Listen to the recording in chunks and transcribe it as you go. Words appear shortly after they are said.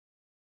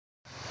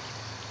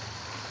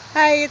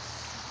Hi,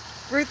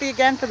 it's Ruthie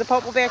again for the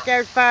Popple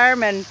Backyard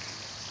Farm, and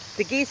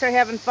the geese are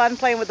having fun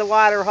playing with the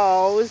water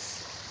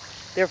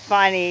hose. They're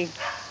funny.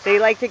 They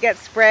like to get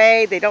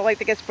sprayed. They don't like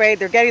to get sprayed.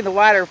 They're getting the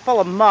water full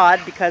of mud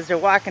because they're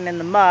walking in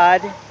the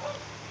mud.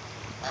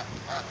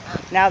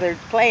 Now they're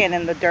playing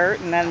in the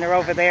dirt, and then they're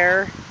over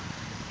there.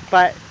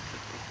 But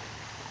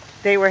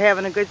they were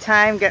having a good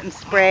time getting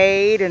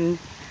sprayed, and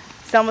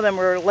some of them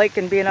were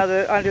liking being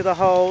under the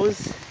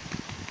hose.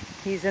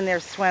 He's in there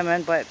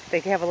swimming, but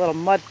they have a little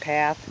mud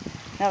path.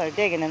 Now they're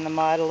digging in the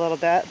mud a little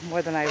bit,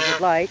 more than I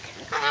would like.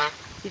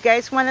 You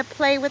guys want to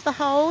play with the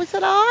hose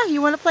at all? You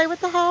want to play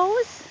with the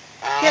hose?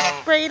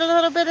 Get sprayed a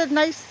little bit of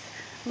nice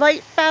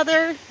light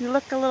feather. You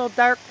look a little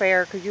dark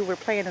there because you were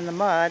playing in the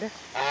mud.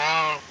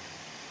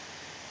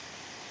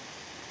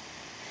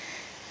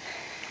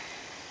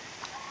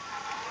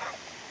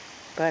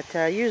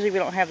 But usually we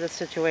don't have this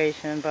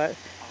situation, but I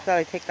thought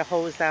I'd take the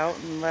hose out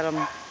and let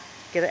them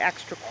get it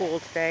extra cool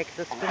today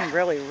because it's been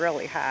really,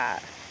 really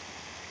hot.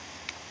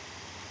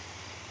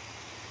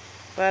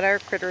 But our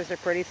critters are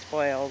pretty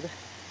spoiled.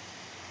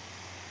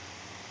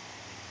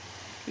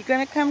 You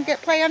gonna come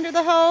play under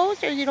the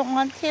hose, or you don't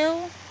want to?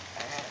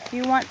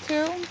 You want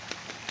to?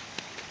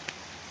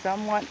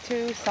 Some want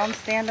to, some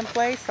stand and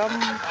play, some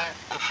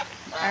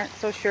aren't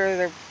so sure.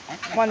 They're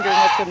wondering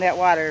what's in that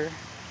water.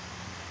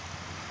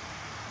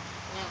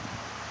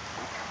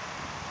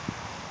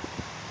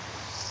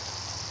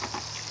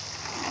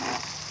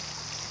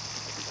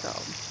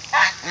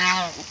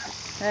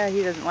 So,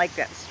 he doesn't like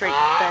that straight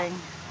thing.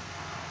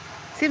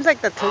 Seems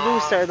like the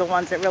Toulouse are the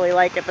ones that really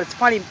like it, but it's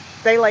funny,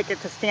 they like it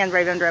to stand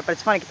right under it, but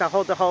it's funny because I'll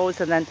hold the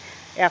hose and then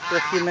after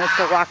a few minutes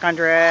they'll walk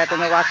under it,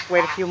 and they'll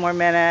wait a few more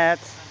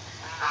minutes,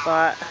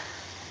 but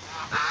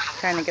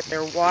trying to get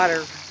their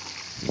water,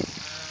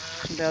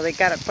 though they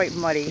got it quite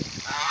muddy.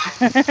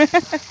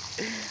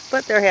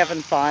 But they're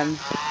having fun.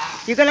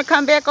 You gonna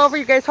come back over?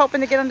 You guys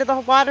hoping to get under the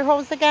water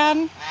hose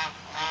again?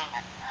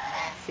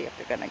 Let's see if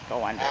they're gonna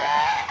go under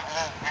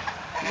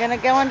it. You gonna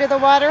go under the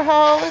water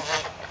hose?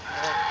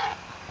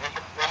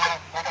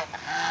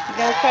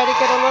 You're going to try to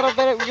get a little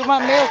bit of, you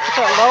want me to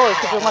put it lower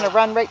because you want to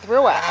run right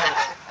through it.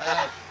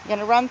 You're going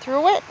to run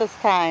through it this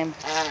time.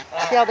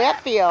 See how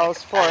that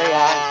feels for you.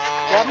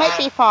 That might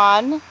be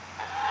fun.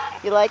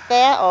 You like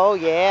that? Oh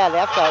yeah,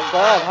 that felt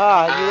good,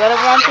 huh? You let it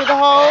run through the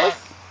hose?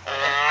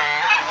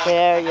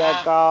 There you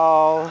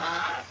go.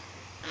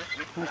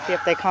 Let's see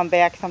if they come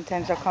back.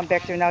 Sometimes they'll come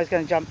back through. Now he's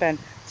going to jump in.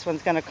 This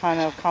one's going to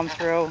kind of come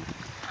through.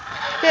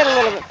 Get a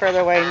little bit further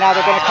away. Now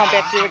they're going to come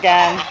back through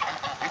again.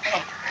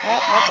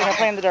 Nope, they're going to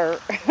play in the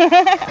dirt. So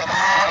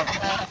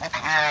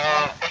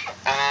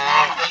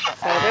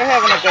they're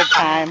having a good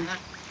time.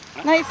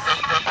 Nice.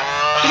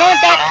 You know,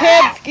 I've got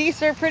kids.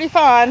 Geese are pretty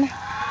fun.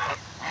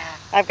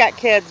 I've got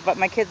kids, but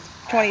my kid's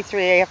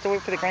 23. I have to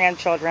wait for the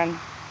grandchildren.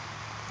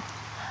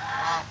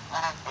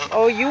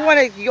 Oh, you want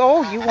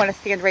to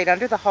stand right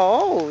under the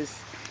hose.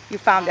 You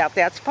found out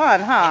that's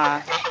fun,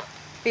 huh?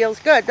 Feels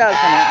good, doesn't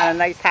it, on a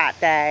nice hot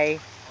day?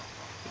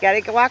 You got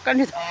to walk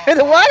under where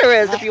the water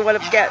is if you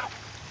want to get...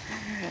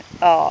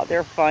 Oh,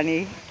 they're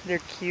funny.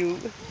 They're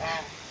cute.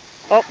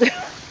 Oh,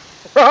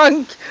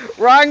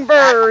 wrong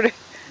bird.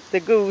 The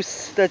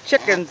goose, the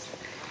chickens.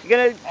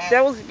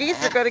 Those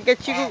geese are gonna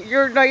get you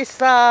your nice.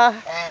 See, now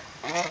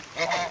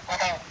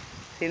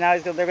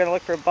they're gonna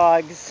look for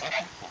bugs.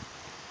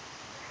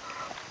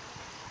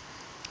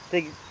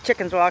 The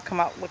chickens will all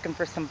come out looking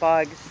for some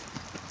bugs.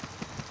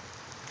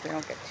 So they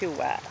don't get too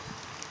wet.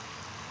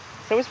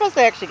 So we're supposed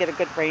to actually get a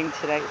good rain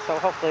today, so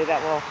hopefully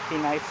that will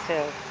be nice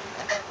too.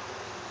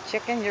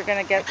 Chicken, you're going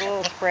to get a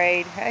little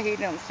sprayed. He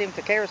don't seem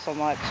to care so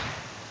much.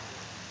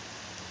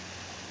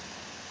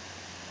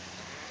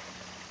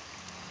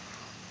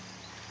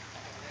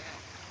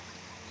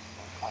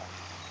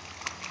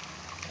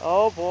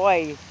 Oh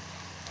boy.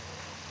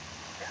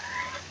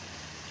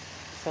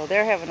 So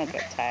they're having a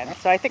good time.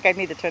 So I think I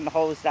need to turn the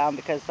hose down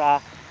because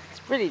it's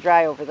pretty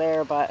dry over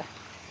there, but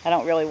I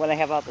don't really want to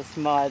have all this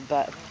mud,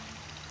 but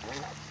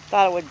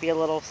thought it would be a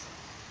little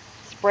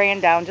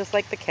spraying down just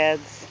like the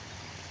kids.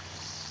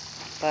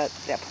 But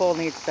that pool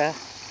needs to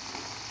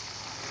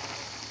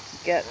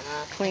get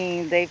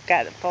clean. They've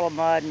got it full of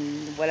mud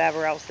and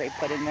whatever else they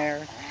put in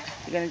there.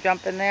 You gonna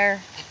jump in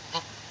there?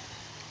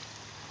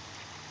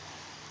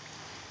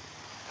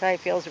 Probably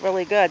feels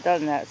really good,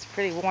 doesn't it? It's a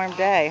pretty warm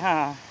day,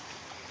 huh?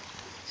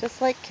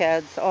 Just like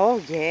kids. Oh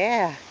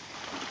yeah.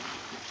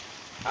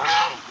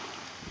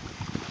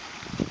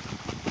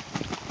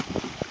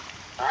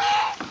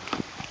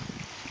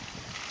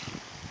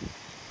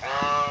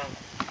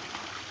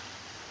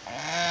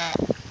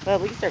 Well,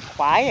 at least they're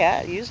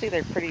quiet. Usually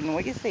they're pretty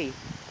noisy,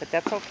 but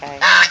that's okay.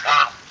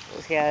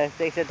 Yeah,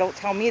 they said, don't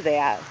tell me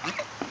that.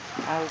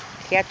 I'll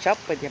catch up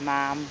with your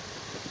mom.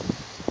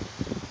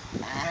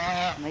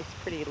 Nice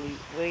pretty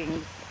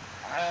wings.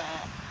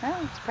 Oh,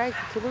 I'm surprised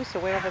the Toulouse are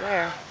way over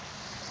there.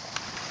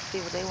 See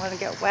if they want to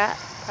get wet.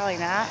 Probably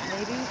not,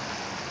 maybe.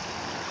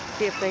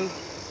 See if they...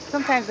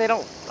 Sometimes they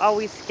don't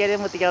always get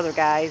in with the other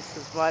guys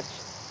as much.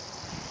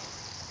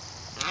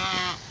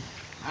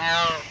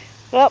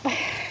 Well,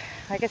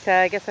 like I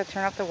said, I guess I'll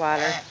turn off the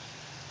water.